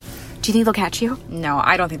you think they'll catch you? No,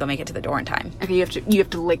 I don't think they'll make it to the door in time. Okay, you have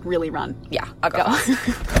to like really run. Yeah, I'll go.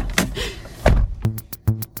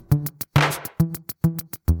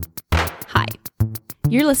 Hi,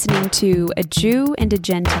 you're listening to A Jew and a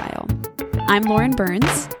Gentile. I'm Lauren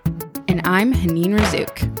Burns. And I'm Haneen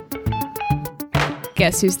Razook.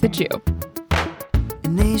 Guess who's the Jew?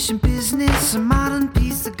 An ancient business, a modern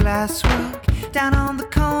piece of glasswork. Down on the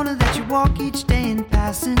corner that you walk each day in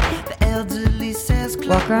passing. The elderly says,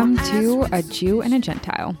 welcome to A Jew and a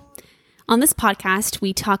Gentile. On this podcast,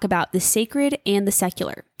 we talk about the sacred and the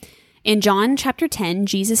secular. In John chapter 10,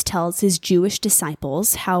 Jesus tells his Jewish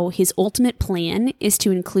disciples how his ultimate plan is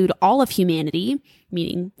to include all of humanity,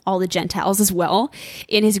 meaning all the Gentiles as well,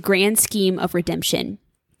 in his grand scheme of redemption.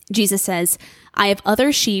 Jesus says, I have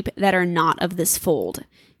other sheep that are not of this fold,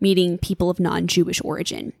 meaning people of non-Jewish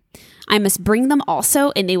origin. I must bring them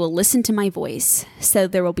also, and they will listen to my voice. So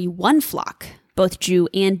there will be one flock, both Jew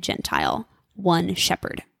and Gentile, one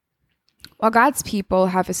shepherd. While God's people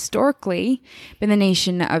have historically been the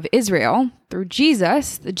nation of Israel, through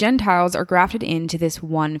Jesus, the Gentiles are grafted into this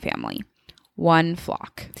one family, one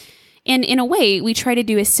flock. And in a way, we try to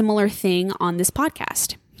do a similar thing on this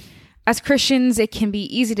podcast. As Christians, it can be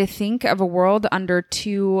easy to think of a world under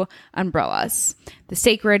two umbrellas, the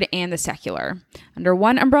sacred and the secular. Under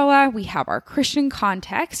one umbrella, we have our Christian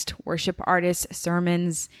context, worship artists,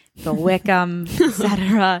 sermons, the Wickham,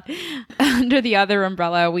 etc. Under the other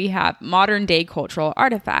umbrella, we have modern day cultural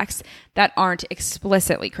artifacts that aren't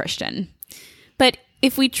explicitly Christian. But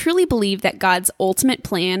if we truly believe that God's ultimate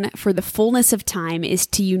plan for the fullness of time is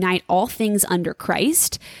to unite all things under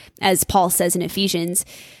Christ, as Paul says in Ephesians,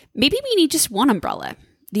 maybe we need just one umbrella,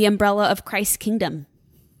 the umbrella of Christ's kingdom.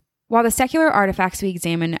 While the secular artifacts we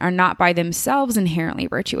examine are not by themselves inherently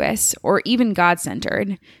virtuous or even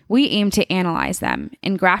God-centered, we aim to analyze them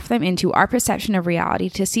and graft them into our perception of reality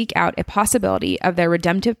to seek out a possibility of their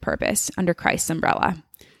redemptive purpose under Christ's umbrella.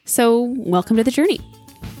 So, welcome to the journey.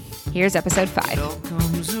 Here's episode 5.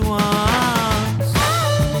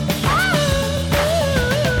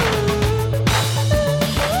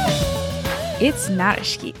 It's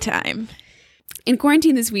Narishki time. In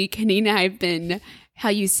quarantine this week, Haneen and I have been,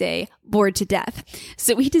 bored to death.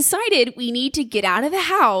 So we decided we need to get out of the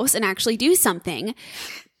house and actually do something.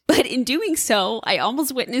 But in doing so, I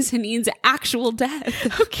almost witnessed Haneen's actual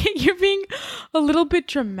death. Okay, you're being a little bit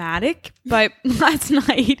dramatic, but last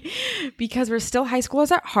night, because we're still high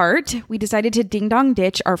schoolers at heart, we decided to ding-dong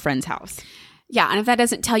ditch our friend's house. Yeah, and if that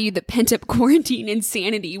doesn't tell you the pent-up quarantine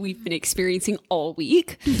insanity we've been experiencing all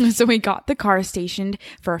week. So we got the car stationed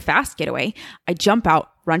for a fast getaway. I jump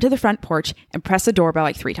out, run to the front porch, and press the doorbell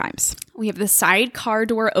like 3 times. We have the side car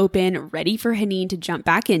door open, ready for Haneen to jump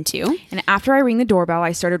back into. And after I ring the doorbell,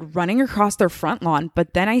 I started running across their front lawn,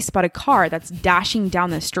 but then I spot a car that's dashing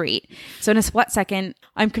down the street. So in a split second,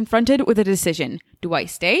 I'm confronted with a decision. Do I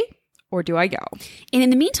stay? Or do I go? And in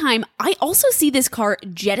the meantime, I also see this car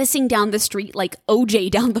jettisoning down the street like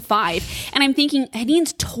OJ down the 5. And I'm thinking,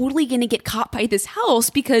 Haneen's totally going to get caught by this house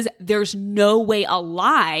because there's no way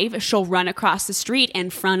alive she'll run across the street in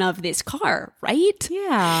front of this car, right?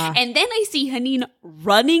 Yeah. And then I see Haneen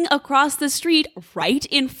running across the street right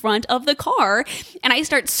in front of the car. And I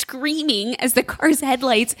start screaming as the car's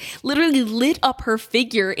headlights literally lit up her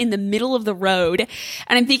figure in the middle of the road.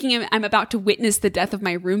 And I'm thinking I'm about to witness the death of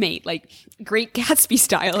my roommate, like Great Gatsby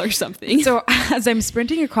style or something. So as I'm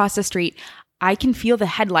sprinting across the street, I can feel the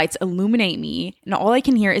headlights illuminate me, and all I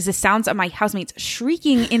can hear is the sounds of my housemates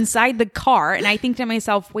shrieking inside the car. And I think to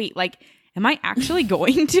myself, wait, am I actually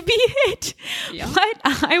going to be hit? Yeah. But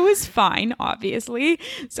I was fine, obviously.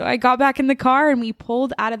 So I got back in the car and we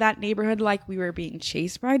pulled out of that neighborhood like we were being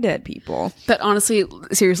chased by dead people. But honestly,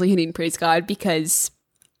 seriously, Haneen, praise God, because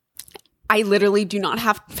I literally do not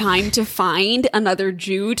have time to find another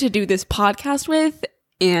Jew to do this podcast with.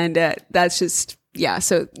 And that's just, yeah.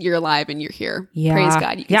 So you're alive and you're here. Yeah. Praise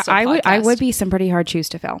God. You can still podcast. I would be some pretty hard shoes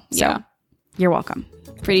to fill. So yeah. You're welcome.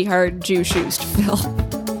 Pretty hard Jew shoes to fill.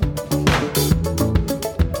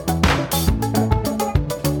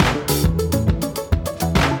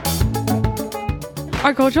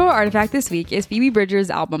 Our cultural artifact this week is Phoebe Bridgers'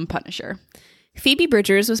 album Punisher. Phoebe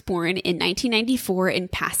Bridgers was born in 1994 in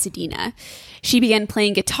Pasadena. She began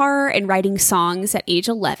playing guitar and writing songs at age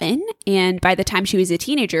 11, and by the time she was a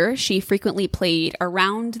teenager, she frequently played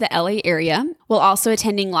around the LA area while also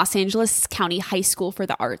attending Los Angeles County High School for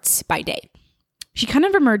the Arts by day. She kind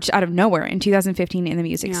of emerged out of nowhere in 2015 in the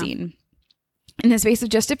music scene. In the space of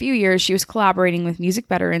just a few years, she was collaborating with music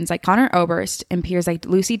veterans like Connor Oberst and peers like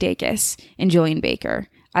Lucy Dacus and Julian Baker,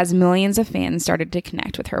 as millions of fans started to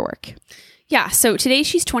connect with her work. Yeah, so today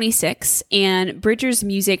she's 26, and Bridger's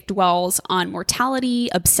music dwells on mortality,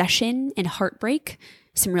 obsession, and heartbreak.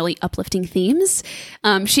 Some really uplifting themes.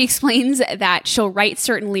 She explains that she'll write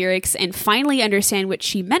certain lyrics and finally understand what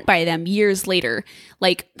she meant by them years later,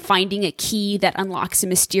 like finding a key that unlocks a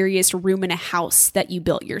mysterious room in a house that you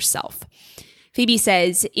built yourself. Phoebe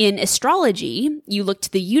says, in astrology, you look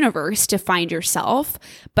to the universe to find yourself,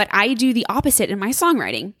 but I do the opposite in my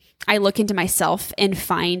songwriting. I look into myself and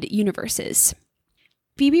find universes.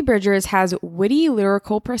 Phoebe Bridgers has witty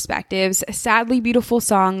lyrical perspectives, sadly beautiful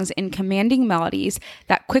songs, and commanding melodies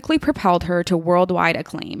that quickly propelled her to worldwide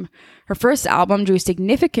acclaim. Her first album drew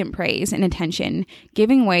significant praise and attention,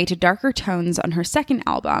 giving way to darker tones on her second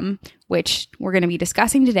album, which we're going to be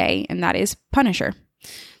discussing today, and that is Punisher.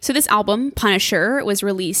 So this album, Punisher, was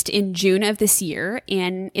released in June of this year,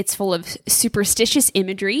 and it's full of superstitious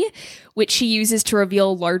imagery, which she uses to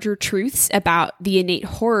reveal larger truths about the innate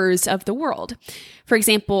horrors of the world. For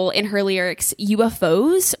example, in her lyrics,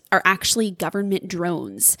 UFOs are actually government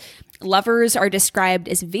drones. Lovers are described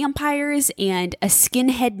as vampires, and a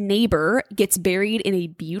skinhead neighbor gets buried in a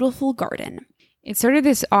beautiful garden. It's sort of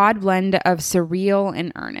this odd blend of surreal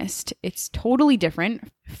and earnest. It's totally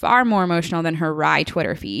different, far more emotional than her wry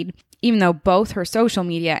Twitter feed, even though both her social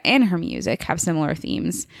media and her music have similar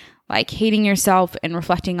themes, like hating yourself and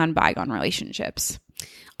reflecting on bygone relationships.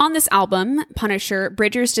 On this album, Punisher,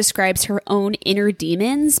 Bridgers describes her own inner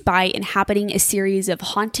demons by inhabiting a series of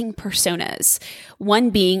haunting personas, one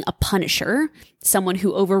being a punisher, someone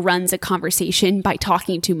who overruns a conversation by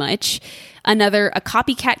talking too much, another a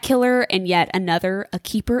copycat killer, and yet another a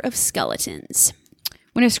keeper of skeletons.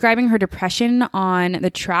 When describing her depression on the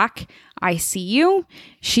track I See You,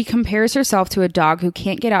 she compares herself to a dog who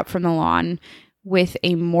can't get up from the lawn with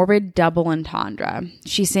a morbid double entendre.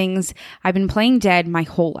 She sings, "I've been playing dead my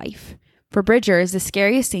whole life." For Bridgers, the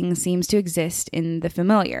scariest thing seems to exist in the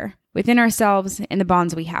familiar, within ourselves and the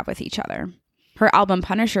bonds we have with each other. Her album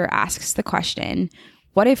Punisher asks the question,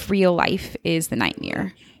 what if real life is the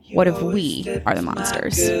nightmare? What if we are the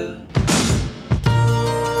monsters?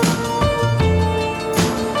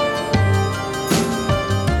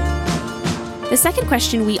 The second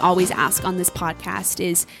question we always ask on this podcast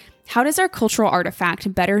is, how does our cultural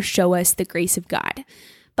artifact better show us the grace of God?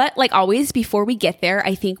 But like always, before we get there,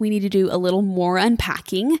 I think we need to do a little more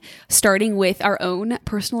unpacking, starting with our own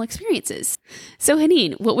personal experiences. So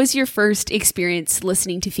Haneen, what was your first experience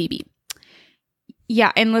listening to Phoebe?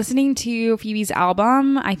 Yeah, and listening to Phoebe's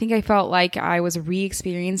album, I think I felt like I was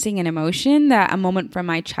re-experiencing an emotion that a moment from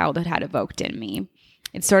my childhood had evoked in me.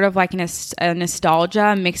 It's sort of like a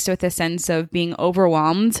nostalgia mixed with a sense of being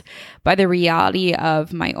overwhelmed by the reality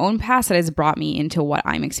of my own past that has brought me into what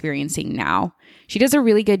I'm experiencing now. She does a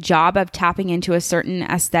really good job of tapping into a certain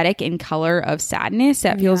aesthetic and color of sadness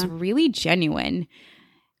that feels really genuine.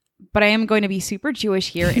 But I am going to be super Jewish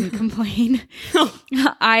here and complain.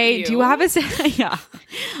 I do have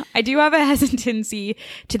a hesitancy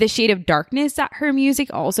to the shade of darkness that her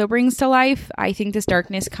music also brings to life. I think this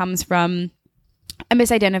darkness comes from a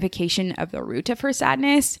misidentification of the root of her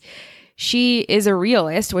sadness. She is a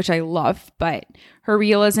realist, which I love, but her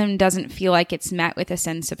realism doesn't feel like it's met with a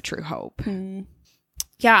sense of true hope.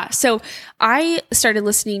 Yeah, so I started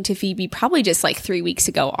listening to Phoebe probably just like 3 weeks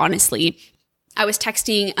ago, honestly. I was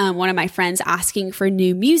texting one of my friends asking for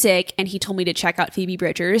new music, and he told me to check out Phoebe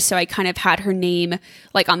Bridgers, so I kind of had her name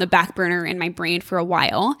like on the back burner in my brain for a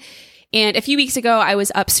while. And a few weeks ago, I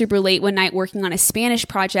was up super late one night working on a Spanish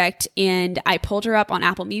project, and I pulled her up on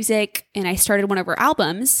Apple Music, and I started one of her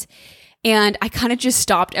albums, and I kind of just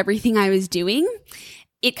stopped everything I was doing.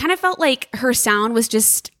 It kind of felt like her sound was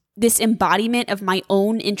just this embodiment of my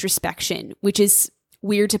own introspection, which is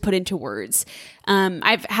weird to put into words.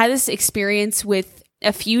 I've had this experience with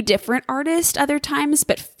a few different artists other times,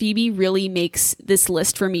 but Phoebe really makes this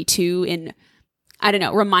list for me too, in, I don't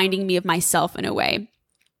know, reminding me of myself in a way.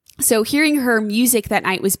 So hearing her music that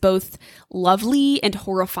night was both lovely and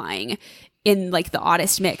horrifying in like the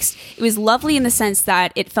oddest mix. It was lovely in the sense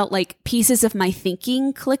that it felt like pieces of my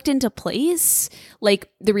thinking clicked into place.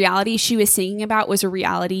 Like the reality she was singing about was a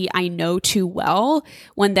reality I know too well,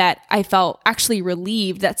 one that I felt actually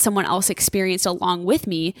relieved that someone else experienced along with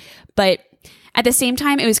me. But at the same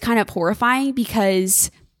time, it was kind of horrifying because,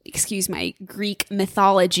 excuse my Greek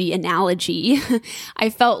mythology analogy, I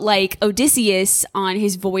felt like Odysseus on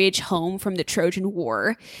his voyage home from the Trojan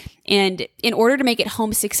War. And in order to make it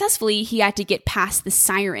home successfully, he had to get past the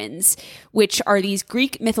sirens, which are these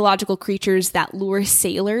Greek mythological creatures that lure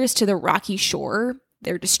sailors to the rocky shore,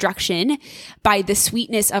 their destruction, by the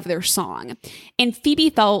sweetness of their song. And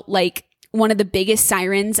Phoebe felt like one of the biggest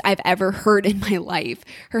sirens I've ever heard in my life.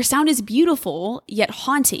 Her sound is beautiful, yet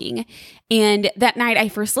haunting. And that night I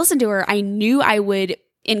first listened to her, I knew I would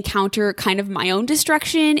encounter kind of my own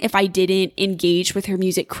destruction if I didn't engage with her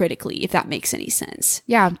music critically, if that makes any sense.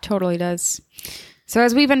 Yeah, totally does. So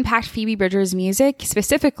as we've unpacked Phoebe Bridgers' music,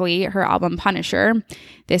 specifically her album Punisher,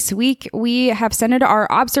 this week we have centered our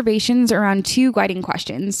observations around two guiding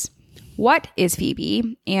questions. What is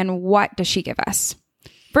Phoebe, and what does she give us?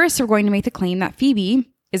 First, we're going to make the claim that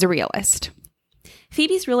Phoebe is a realist.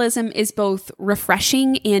 Phoebe's realism is both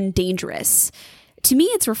refreshing and dangerous. To me,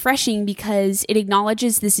 it's refreshing because it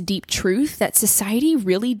acknowledges this deep truth that society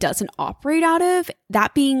really doesn't operate out of,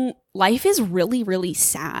 that being life is really, really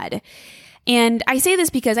sad. And I say this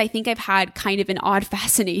because I think I've had kind of an odd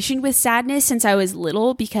fascination with sadness since I was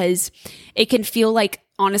little, because it can feel like,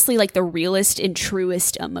 honestly, like the realest and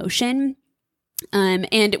truest emotion.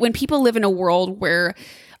 And when people live in a world where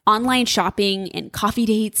online shopping and coffee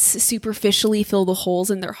dates superficially fill the holes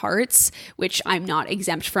in their hearts, which I'm not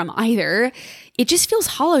exempt from either, it just feels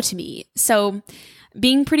hollow to me. So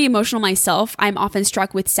being pretty emotional myself, I'm often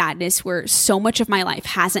struck with sadness where so much of my life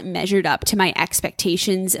hasn't measured up to my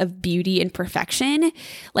expectations of beauty and perfection.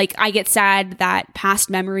 Like I get sad that past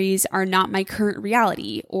memories are not my current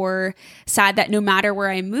reality, or sad that no matter where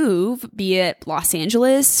I move, be it Los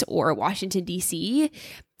Angeles or Washington, D.C.,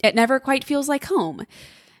 it never quite feels like home.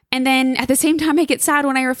 And then at the same time, I get sad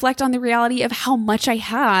when I reflect on the reality of how much I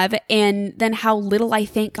have and then how little I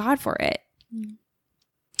thank God for it.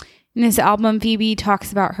 In this album, Phoebe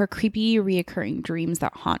talks about her creepy, reoccurring dreams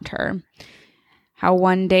that haunt her. How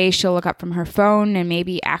one day she'll look up from her phone and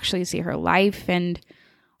maybe actually see her life, and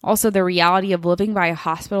also the reality of living by a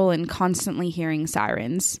hospital and constantly hearing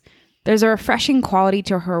sirens. There's a refreshing quality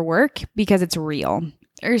to her work because it's real.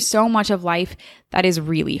 There's so much of life that is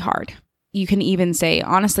really hard. You can even say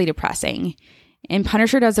honestly depressing. And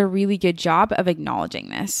Punisher does a really good job of acknowledging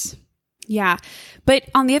this. Yeah. But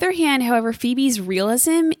on the other hand, however, Phoebe's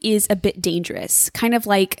realism is a bit dangerous, kind of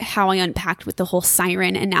like how I unpacked with the whole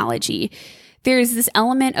siren analogy. There's this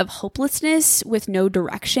element of hopelessness with no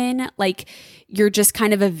direction, like you're just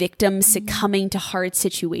kind of a victim succumbing to hard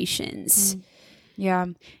situations. Yeah.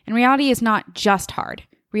 And reality is not just hard.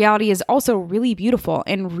 Reality is also really beautiful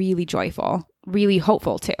and really joyful, really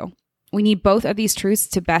hopeful too. We need both of these truths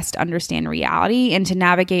to best understand reality and to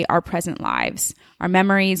navigate our present lives, our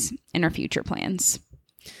memories, and our future plans.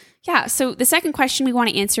 Yeah, so the second question we want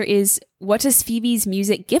to answer is, what does Phoebe's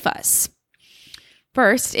music give us?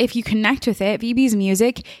 First, if you connect with it, Phoebe's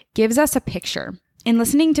music gives us a picture. In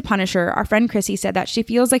listening to Punisher, our friend Chrissy said that she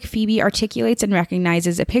feels like Phoebe articulates and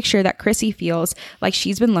recognizes a picture that Chrissy feels like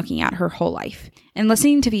she's been looking at her whole life. In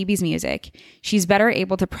listening to Phoebe's music, she's better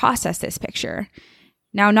able to process this picture.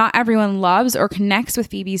 Now, not everyone loves or connects with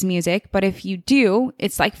Phoebe's music, but if you do,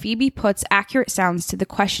 it's like Phoebe puts accurate sounds to the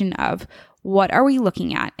question of, what are we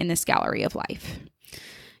looking at in this gallery of life?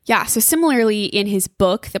 Yeah, so similarly in his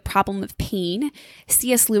book, The Problem of Pain,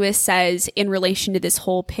 C.S. Lewis says in relation to this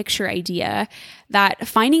whole picture idea that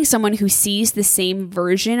finding someone who sees the same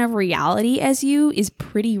version of reality as you is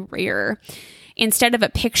pretty rare. Instead of a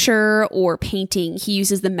picture or painting, he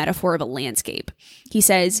uses the metaphor of a landscape. He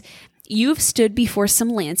says, "You've stood before some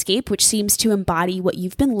landscape which seems to embody what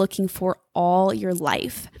you've been looking for all your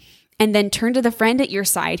life. And then turn to the friend at your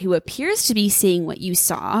side who appears to be seeing what you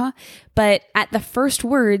saw, but at the first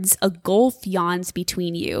words, a gulf yawns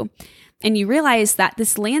between you. And you realize that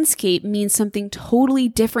this landscape means something totally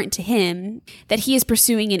different to him, that he is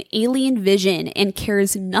pursuing an alien vision and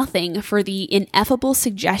cares nothing for the ineffable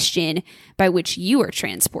suggestion by which you are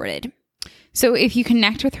transported." So if you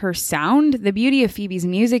connect with her sound, the beauty of Phoebe's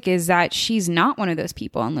music is that she's not one of those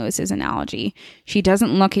people in Lewis's analogy. She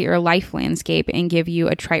doesn't look at your life landscape and give you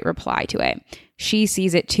a trite reply to it. She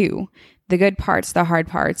sees it too, the good parts, the hard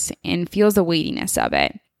parts, and feels the weightiness of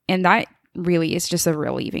it. And that really is just a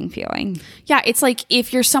relieving feeling. Yeah, it's like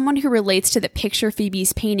if you're someone who relates to the picture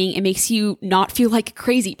Phoebe's painting, it makes you not feel like a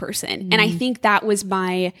crazy person. And I think that was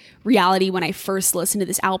my reality when I first listened to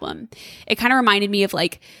this album. It kind of reminded me of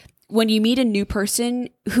like when you meet a new person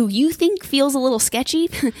who you think feels a little sketchy,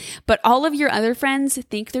 but all of your other friends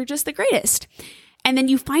think they're just the greatest. And then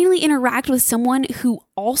you finally interact with someone who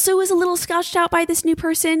also is a little sketched out by this new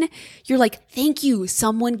person. You're like, thank you.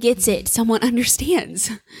 Someone gets it. Someone understands.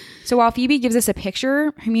 So while Phoebe gives us a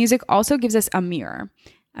picture, her music also gives us a mirror.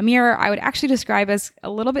 A mirror I would actually describe as a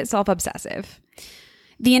little bit self-obsessive.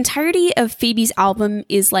 The entirety of Phoebe's album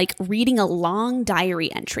is like reading a long diary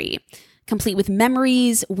entry, complete with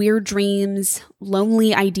memories, weird dreams,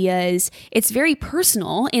 lonely ideas. It's very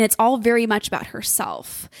personal, and it's all very much about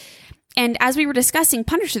herself. And as we were discussing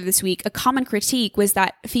Punisher this week, a common critique was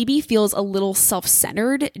that Phoebe feels a little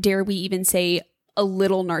self-centered, dare we even say a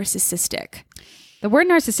little narcissistic. The word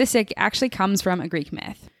narcissistic actually comes from a Greek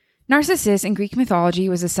myth. Narcissus in Greek mythology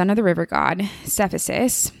was the son of the river god,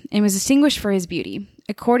 Cephisus, and was distinguished for his beauty.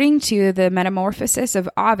 According to the Metamorphosis of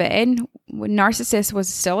Ovid, when Narcissus was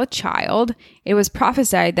still a child, it was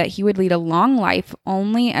prophesied that he would lead a long life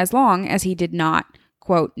only as long as he did not,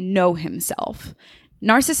 quote, know himself.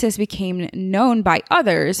 Narcissus became known by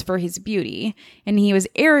others for his beauty, and he was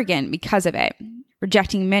arrogant because of it,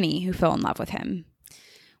 rejecting many who fell in love with him.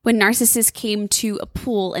 When Narcissus came to a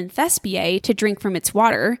pool in Thespiae to drink from its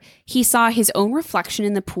water, he saw his own reflection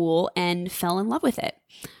in the pool and fell in love with it.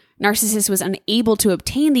 Narcissus was unable to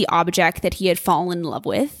obtain the object that he had fallen in love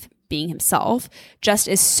with, being himself, just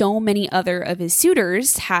as so many other of his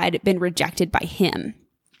suitors had been rejected by him.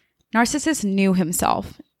 Narcissus knew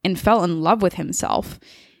himself and fell in love with himself,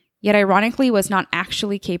 yet ironically was not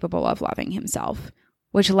actually capable of loving himself,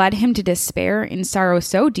 which led him to despair and sorrow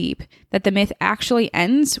so deep that the myth actually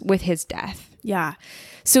ends with his death. Yeah.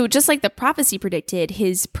 So just like the prophecy predicted,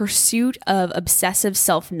 his pursuit of obsessive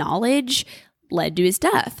self-knowledge led to his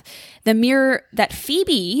death. The mirror that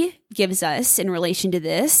Phoebe gives us in relation to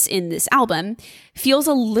this in this album feels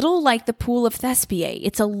a little like the pool of Thespiae.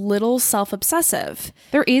 It's a little self-obsessive.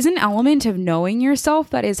 There is an element of knowing yourself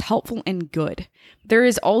that is helpful and good. There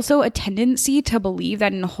is also a tendency to believe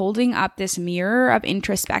that in holding up this mirror of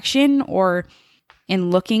introspection or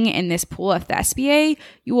in looking in this pool of Thespiae,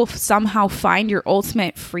 you will somehow find your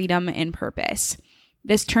ultimate freedom and purpose.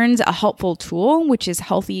 This turns a helpful tool, which is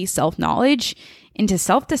healthy self-knowledge, into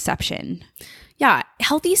self-deception. Yeah,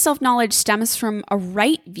 healthy self-knowledge stems from a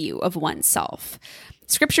right view of oneself.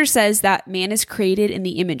 Scripture says that man is created in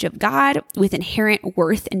the image of God with inherent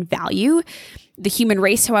worth and value. The human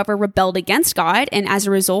race, however, rebelled against God, and as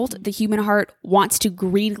a result, the human heart wants to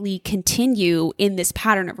greedily continue in this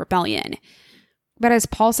pattern of rebellion. But as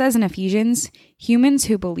Paul says in Ephesians, humans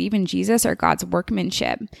who believe in Jesus are God's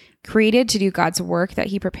workmanship, created to do God's work that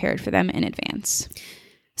he prepared for them in advance.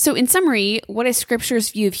 So in summary, what is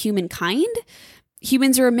Scripture's view of humankind?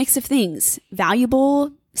 Humans are a mix of things: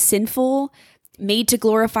 valuable, sinful, made to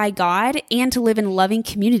glorify God, and to live in loving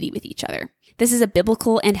community with each other. This is a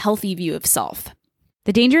biblical and healthy view of self.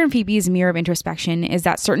 The danger in Phoebe's mirror of introspection is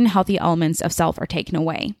that certain healthy elements of self are taken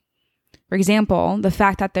away. For example, the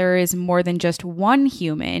fact that there is more than just one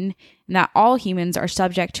human and that all humans are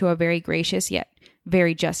subject to a very gracious yet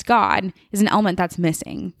very just God is an element that's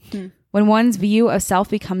missing. When one's view of self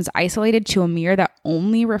becomes isolated to a mirror that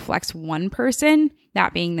only reflects one person,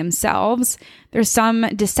 that being themselves, there's some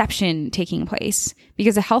deception taking place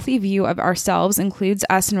because a healthy view of ourselves includes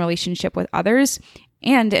us in relationship with others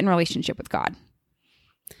and in relationship with God.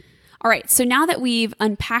 All right, so now that we've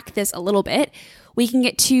unpacked this a little bit, we can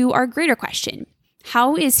get to our greater question.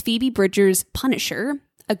 How is Phoebe Bridgers' Punisher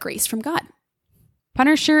a grace from God?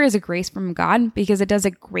 Punisher is a grace from God because it does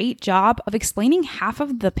a great job of explaining half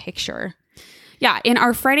of the picture. Yeah, in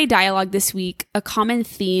our Friday dialogue this week, a common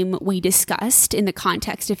theme we discussed in the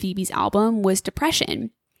context of Phoebe's album was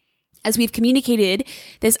depression. As we've communicated,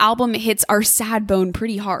 this album hits our sad bone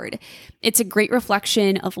pretty hard. It's a great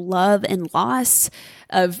reflection of love and loss,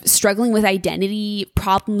 of struggling with identity,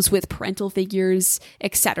 problems with parental figures,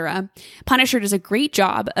 etc. Punisher does a great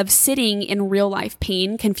job of sitting in real-life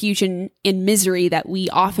pain, confusion, and misery that we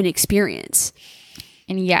often experience.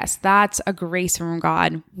 And yes, that's a grace from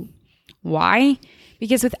God. Why?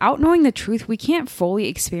 Because without knowing the truth, we can't fully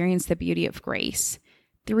experience the beauty of grace.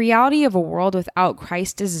 The reality of a world without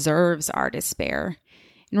Christ deserves our despair.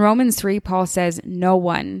 In Romans 3, Paul says, "No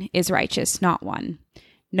one is righteous, not one.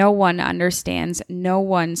 No one understands, no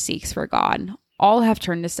one seeks for God. All have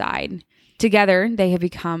turned aside. Together they have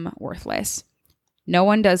become worthless. No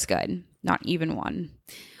one does good, not even one."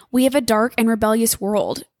 We have a dark and rebellious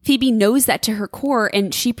world. Phoebe knows that to her core,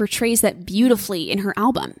 and she portrays that beautifully in her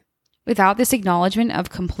album. Without this acknowledgement of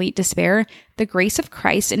complete despair, the grace of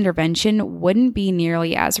Christ's intervention wouldn't be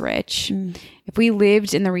nearly as rich. If we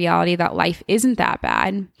lived in the reality that life isn't that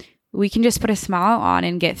bad, we can just put a smile on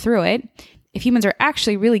and get through it. If humans are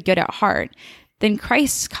actually really good at heart, then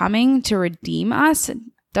Christ's coming to redeem us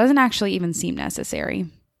doesn't actually even seem necessary.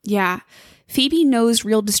 Yeah. Phoebe knows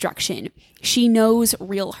real destruction. She knows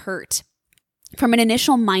real hurt. From an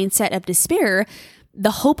initial mindset of despair,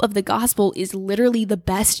 the hope of the gospel is literally the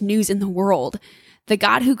best news in the world. The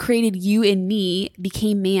God who created you and me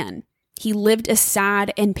became man. He lived a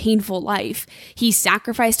sad and painful life. He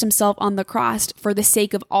sacrificed himself on the cross for the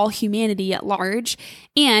sake of all humanity at large,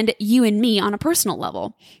 and you and me on a personal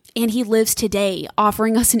level. And he lives today,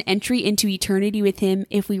 offering us an entry into eternity with him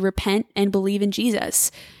if we repent and believe in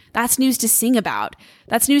Jesus. That's news to sing about.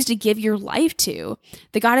 That's news to give your life to.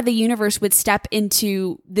 The God of the universe would step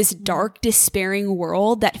into this dark, despairing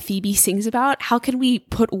world that Phoebe sings about. How can we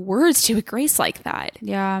put words to a grace like that?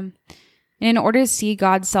 Yeah. And in order to see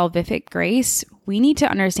God's salvific grace, we need to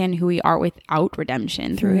understand who we are without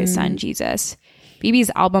redemption through his son, Jesus.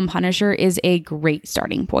 Phoebe's album Punisher is a great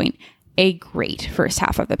starting point, a great first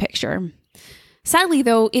half of the picture. Sadly,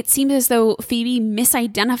 though, it seems as though Phoebe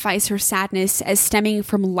misidentifies her sadness as stemming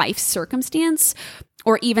from life's circumstance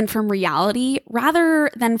or even from reality, rather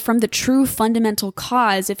than from the true fundamental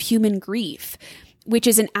cause of human grief, which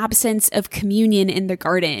is an absence of communion in the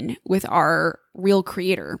garden with our real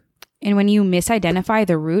creator. And when you misidentify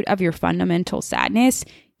the root of your fundamental sadness,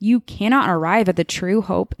 you cannot arrive at the true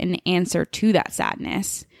hope and answer to that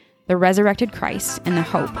sadness, the resurrected Christ and the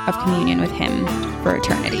hope of communion with him for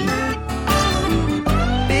eternity.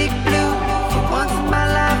 Big blue, for once in my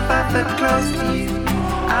life I felt close to you.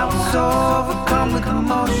 I was so overcome with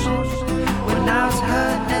emotions when I was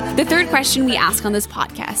hurt. The third question we ask on this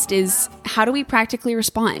podcast is, how do we practically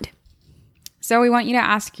respond? So we want you to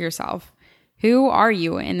ask yourself, who are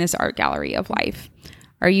you in this art gallery of life?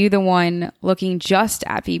 Are you the one looking just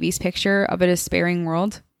at Phoebe's picture of a despairing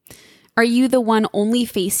world? Are you the one only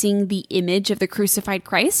facing the image of the crucified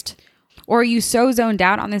Christ? Or are you so zoned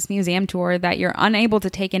out on this museum tour that you're unable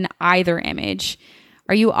to take in either image?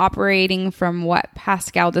 Are you operating from what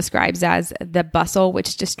Pascal describes as the bustle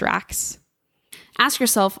which distracts? Ask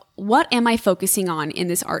yourself, what am I focusing on in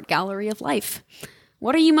this art gallery of life?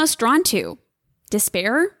 What are you most drawn to?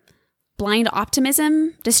 Despair? Blind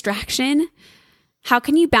optimism? Distraction? How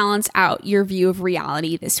can you balance out your view of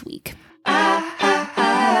reality this week?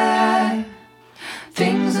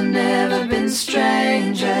 Things have never been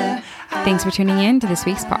stranger. Thanks for tuning in to this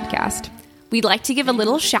week's podcast. We'd like to give a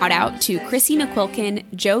little shout out to Chrissy McQuilkin,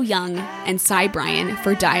 Joe Young, and Cy Bryan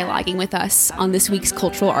for dialoguing with us on this week's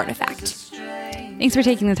cultural artifact. Thanks for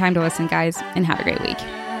taking the time to listen, guys, and have a great week.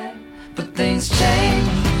 But things change.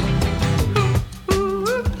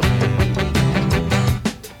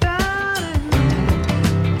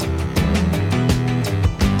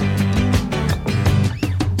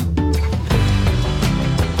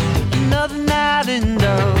 Another night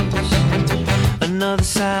indoors, another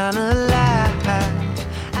sign of life.